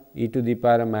 minus e to the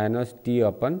power minus t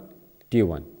upon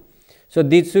t1. So,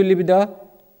 this will be the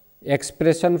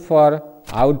expression for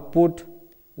output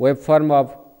waveform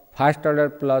of first order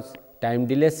plus time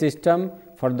delay system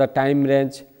for the time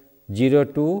range 0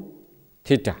 to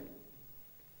theta.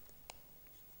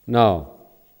 Now,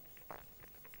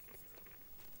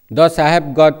 thus I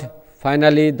have got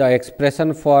finally the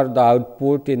expression for the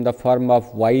output in the form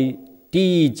of y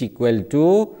t is equal to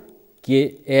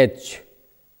kh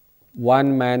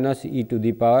 1 minus e to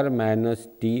the power minus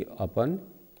t upon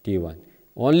t1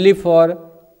 only for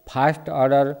first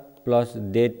order plus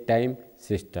date time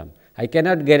system. I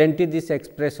cannot guarantee this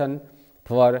expression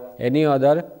for any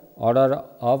other order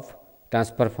of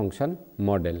transfer function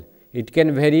model. It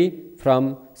can vary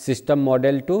from system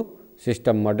model to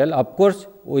system model. Of course,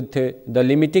 with the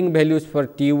limiting values for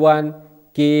t1,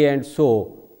 k and so,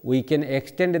 we can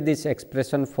extend this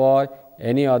expression for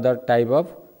any other type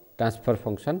of transfer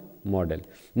function model.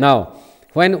 Now,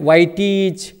 when yt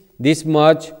is this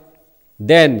much,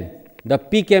 then the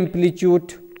peak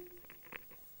amplitude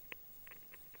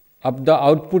of the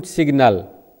output signal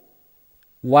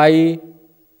y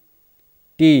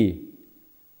t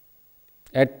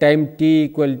at time t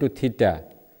equal to theta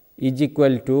is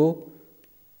equal to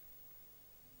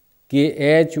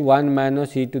kh 1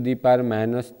 minus e to the power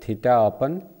minus theta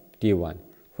upon t1,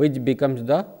 which becomes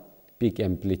the peak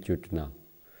amplitude now.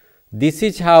 This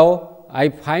is how I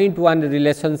find one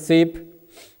relationship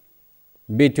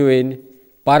between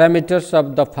parameters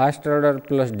of the first order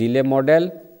plus delay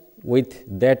model with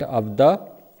that of the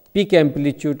peak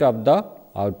amplitude of the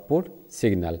output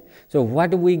signal. So,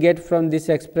 what we get from this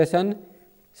expression?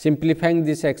 Simplifying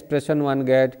this expression, one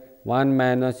get 1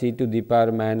 minus e to the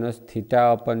power minus theta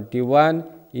upon t1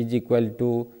 is equal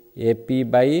to ap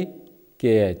by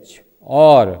kh,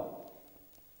 or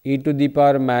e to the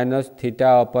power minus theta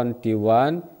upon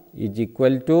t1 is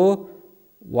equal to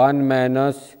 1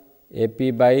 minus ap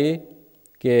by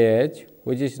kh,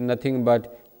 which is nothing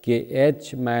but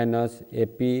kh minus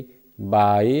ap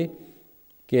by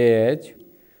kh.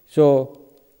 So,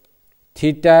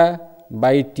 theta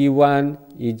by t1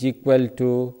 is equal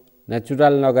to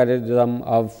natural logarithm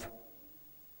of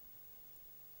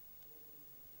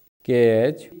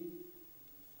kh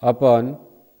upon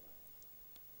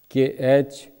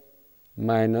kh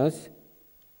minus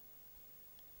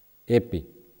ap.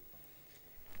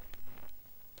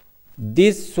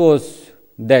 This shows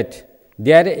that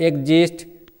there exists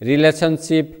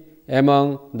relationship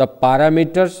among the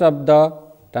parameters of the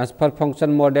transfer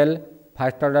function model,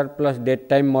 first order plus date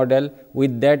time model,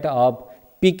 with that of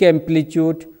peak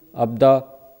amplitude of the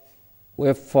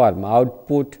waveform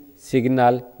output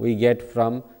signal we get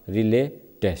from relay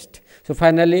test. So,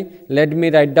 finally, let me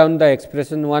write down the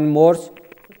expression one more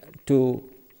to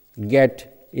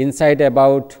get insight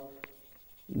about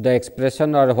the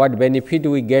expression or what benefit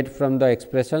we get from the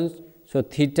expressions. So,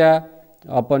 theta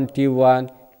upon t1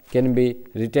 can be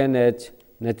written as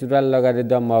natural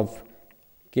logarithm of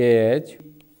kh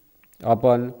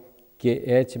upon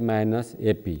kh minus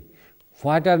ap.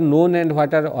 What are known and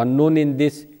what are unknown in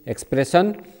this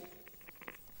expression?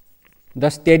 The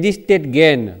steady state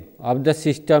gain of the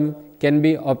system can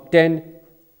be obtained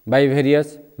by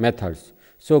various methods.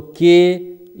 So,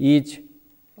 k is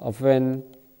often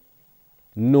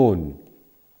known,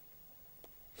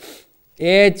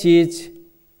 h is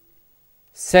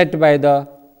set by the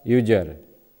user.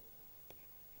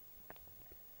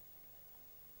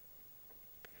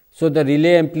 So, the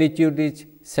relay amplitude is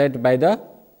set by the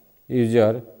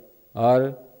user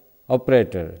or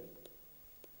operator.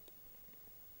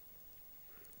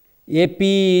 AP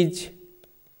is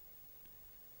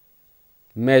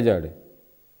measured.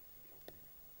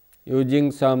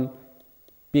 using some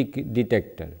peak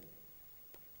detector.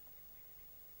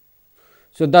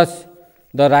 So, thus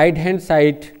the right hand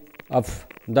side of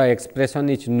the expression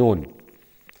is known.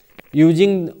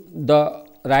 Using the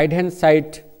right hand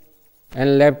side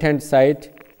and left hand side,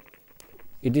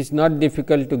 it is not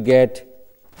difficult to get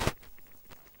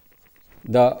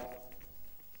the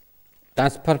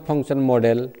transfer function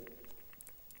model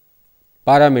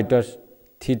parameters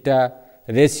theta,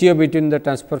 ratio between the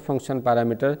transfer function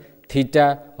parameter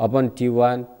theta upon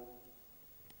T1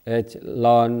 h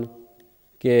ln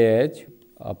k h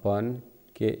upon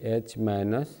k h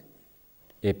minus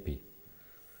A p.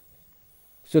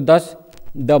 So, thus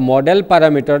the model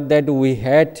parameter that we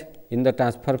had in the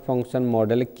transfer function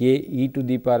model k e to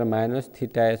the power minus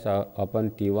theta s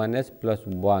upon T 1 s plus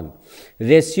 1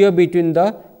 ratio between the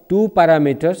two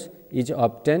parameters is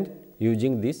obtained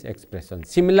using this expression.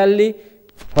 Similarly,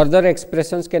 further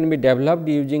expressions can be developed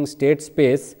using state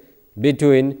space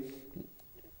between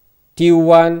T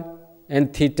 1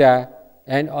 and theta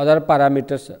and other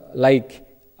parameters like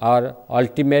our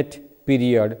ultimate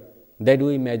period that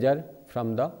we measure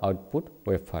from the output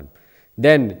waveform.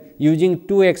 Then using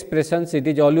two expressions, it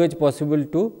is always possible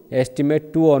to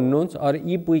estimate two unknowns, or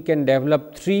if we can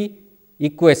develop three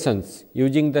equations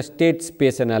using the state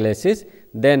space analysis,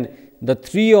 then the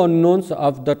three unknowns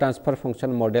of the transfer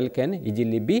function model can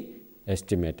easily be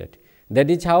estimated. That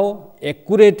is how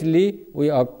accurately we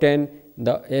obtain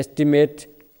the estimate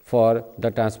for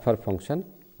the transfer function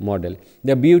model.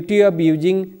 The beauty of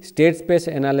using state space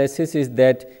analysis is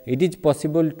that it is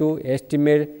possible to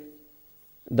estimate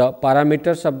the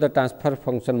parameters of the transfer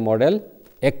function model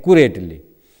accurately.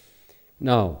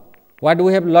 Now, what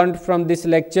we have learned from this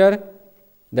lecture,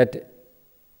 that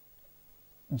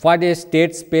what a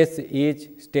state space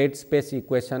is, state space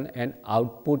equation and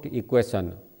output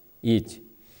equation is.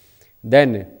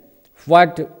 Then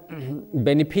what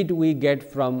benefit we get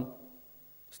from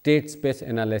state space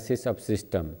analysis of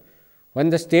system. When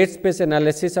the state space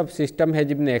analysis of system has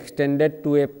been extended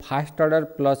to a first order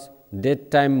plus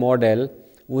dead time model,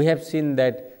 we have seen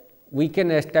that we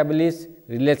can establish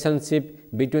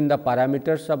relationship between the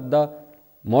parameters of the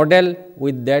model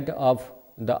with that of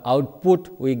the output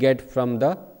we get from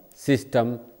the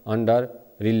system under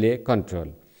relay control.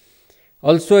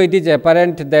 Also, it is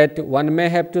apparent that one may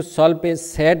have to solve a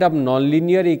set of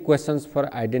nonlinear equations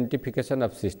for identification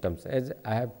of systems. As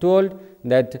I have told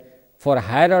that for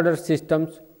higher order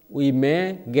systems, we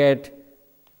may get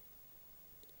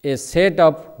a set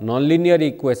of nonlinear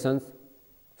equations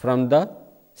from the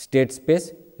state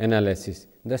space analysis.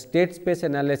 The state space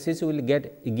analysis will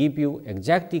give you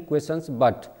exact equations,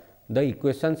 but the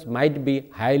equations might be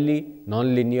highly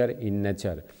nonlinear in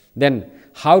nature. Then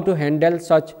how to handle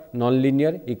such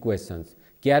nonlinear equations?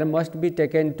 Care must be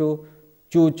taken to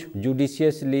choose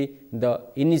judiciously the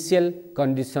initial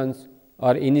conditions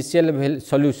or initial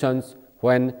solutions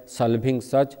when solving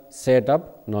such set of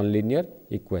nonlinear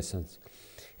equations.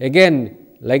 Again,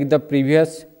 like the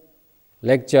previous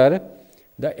lecture,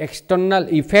 the external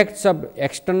effects of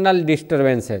external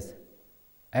disturbances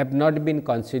have not been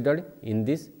considered in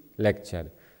this lecture,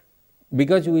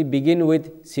 because we begin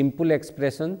with simple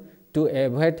expression to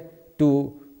avoid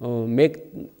to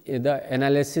make the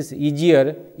analysis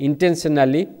easier.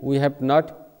 Intentionally, we have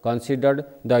not considered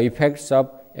the effects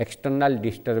of external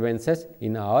disturbances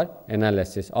in our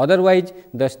analysis. Otherwise,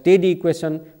 the state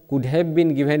equation could have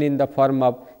been given in the form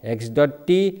of x dot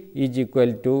t is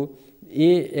equal to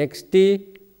a x t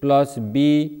plus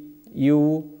b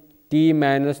u t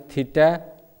minus theta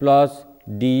plus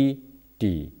d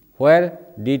t, where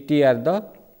dt are the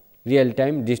real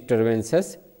time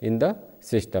disturbances in the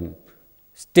system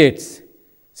states.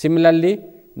 Similarly,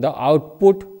 the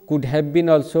output could have been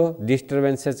also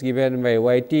disturbances given by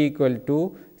y t equal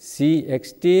to c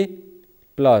x t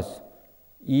plus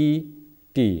e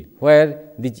t, where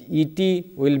this e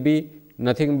t will be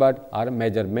nothing but our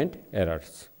measurement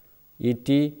errors. E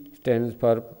t stands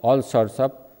for all sorts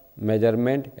of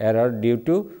measurement error due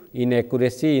to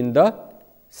inaccuracy in the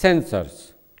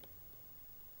sensors.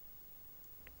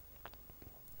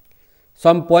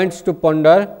 Some points to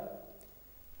ponder: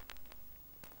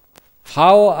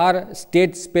 how are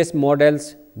state space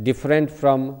models different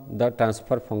from the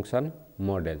transfer function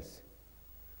models?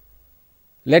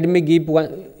 Let me give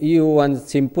you one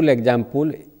simple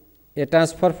example. A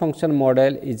transfer function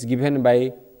model is given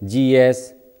by G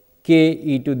s k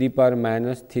e to the power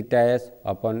minus theta s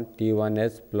upon T 1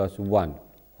 s plus 1,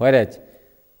 whereas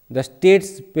the state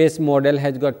space model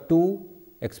has got two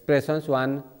expressions,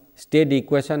 one state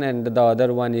equation and the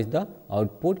other one is the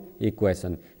output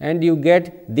equation, and you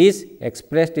get this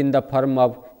expressed in the form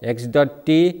of x dot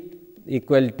t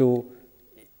equal to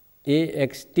a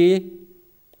x t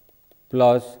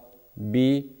plus b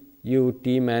u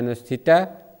t minus theta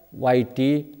y t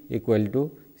equal to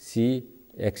c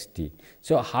x t.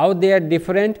 So, how they are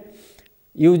different?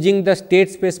 Using the state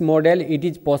space model, it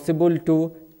is possible to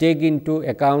take into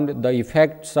account the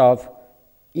effects of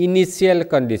initial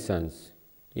conditions,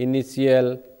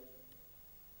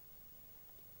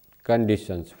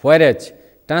 whereas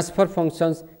transfer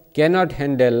functions cannot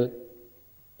handle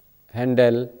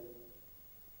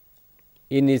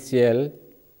initial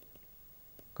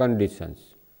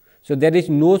conditions. So, there is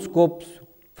no scope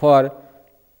for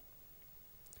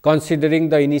considering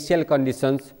the initial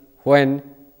conditions when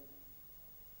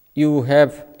you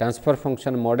have transfer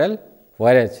function model,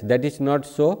 whereas that is not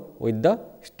so with the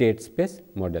state space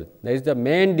model. That is the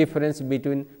main difference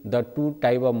between the two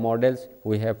type of models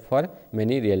we have for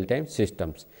many real time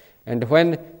systems. And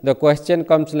when the question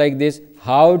comes like this,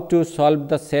 how to solve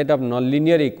the set of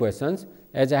nonlinear equations,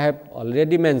 as I have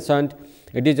already mentioned,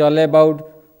 it is all about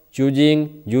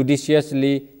choosing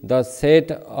judiciously the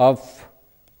set of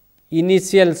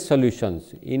initial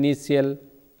solutions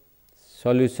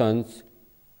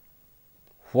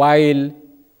while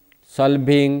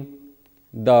solving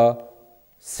the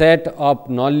set of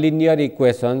nonlinear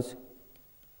equations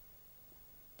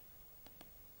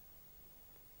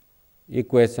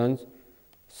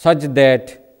such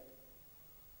that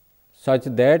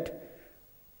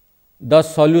the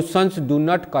solutions do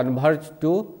not converge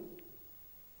to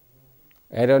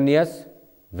erroneous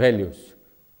values.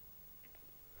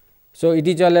 So, it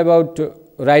is all about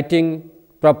writing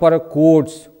proper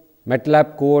codes,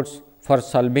 MATLAB codes for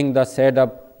solving the set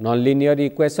of nonlinear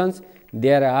equations.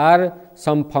 There are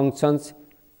some functions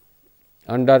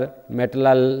under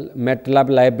MATLAB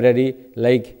library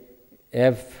like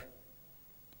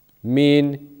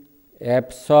fmin,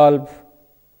 fsolve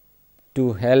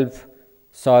to help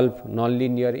solve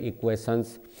nonlinear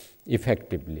equations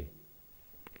effectively.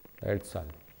 That is all.